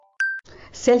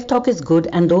Self-talk is good,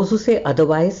 and those who say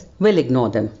otherwise will ignore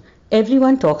them.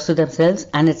 Everyone talks to themselves,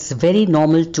 and it's very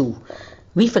normal too.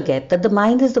 We forget that the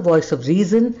mind is the voice of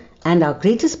reason and our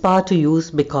greatest power to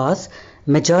use because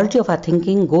majority of our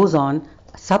thinking goes on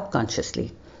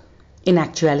subconsciously. In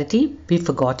actuality, we've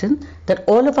forgotten that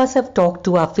all of us have talked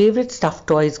to our favorite stuffed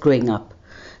toys growing up.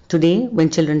 Today, when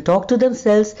children talk to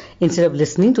themselves, instead of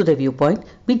listening to their viewpoint,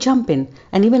 we jump in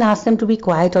and even ask them to be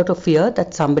quiet out of fear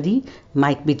that somebody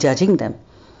might be judging them.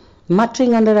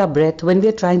 Muttering under our breath when we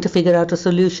are trying to figure out a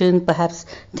solution, perhaps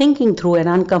thinking through an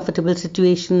uncomfortable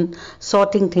situation,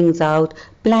 sorting things out,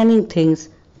 planning things,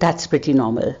 that's pretty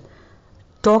normal.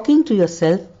 Talking to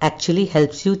yourself actually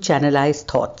helps you channelize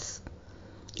thoughts.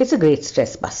 It's a great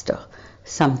stress buster.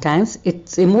 Sometimes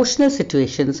it's emotional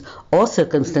situations or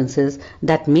circumstances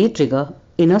that may trigger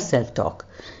inner self-talk.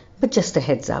 But just a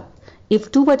heads up,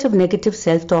 if too much of negative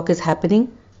self-talk is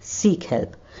happening, seek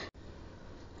help.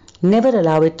 Never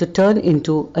allow it to turn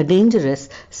into a dangerous,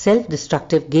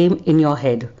 self-destructive game in your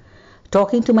head.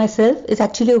 Talking to myself is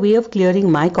actually a way of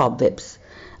clearing my cobwebs.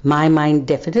 My mind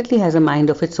definitely has a mind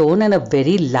of its own and a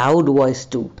very loud voice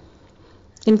too.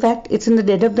 In fact, it's in the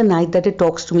dead of the night that it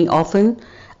talks to me often.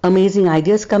 Amazing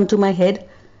ideas come to my head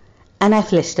and I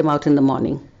flesh them out in the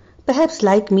morning. Perhaps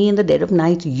like me in the dead of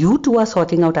night, you too are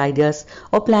sorting out ideas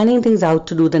or planning things out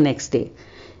to do the next day.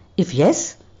 If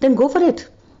yes, then go for it.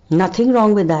 Nothing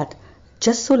wrong with that,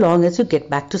 just so long as you get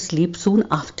back to sleep soon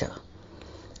after.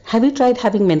 Have you tried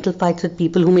having mental fights with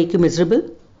people who make you miserable?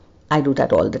 I do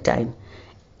that all the time.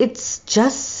 It's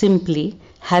just simply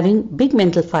having big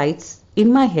mental fights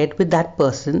in my head with that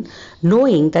person,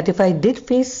 knowing that if I did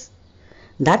face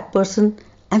that person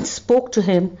and spoke to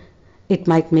him, it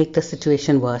might make the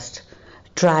situation worse.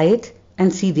 Try it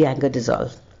and see the anger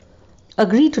dissolve.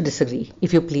 Agree to disagree,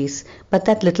 if you please, but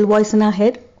that little voice in our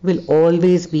head will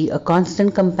always be a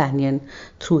constant companion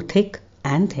through thick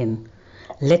and thin.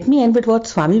 Let me end with what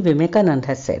Swami Vivekananda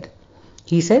has said.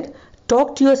 He said,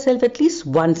 talk to yourself at least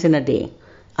once in a day.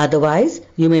 Otherwise,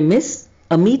 you may miss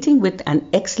a meeting with an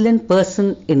excellent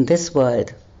person in this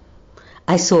world.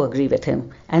 I so agree with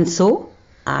him. And so,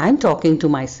 I'm talking to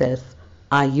myself.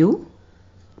 Are you?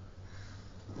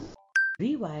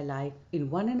 Rewire Life in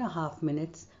 1.5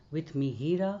 minutes with me,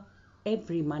 Hira,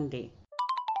 every Monday.